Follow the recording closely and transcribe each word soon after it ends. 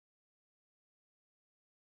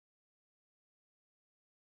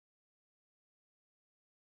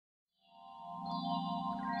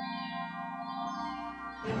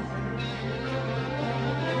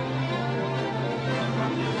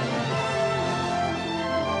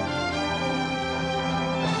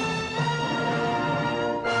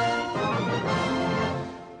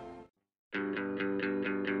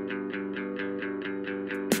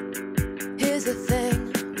Here's the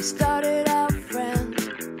thing, we started out friends.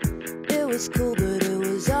 It was cool, but it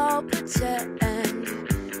was all pretend.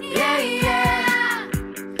 Yeah, yeah,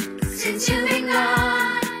 since you've been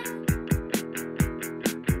gone.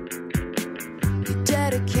 You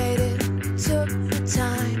dedicated, took the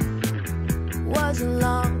time. Wasn't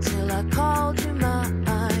long till I called you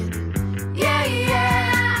mine. Yeah,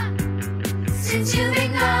 yeah, since you've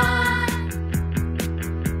been gone.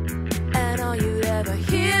 And all you ever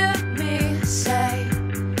hear me say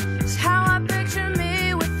is how I picture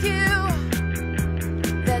me with you.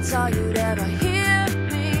 That's all you'd ever hear.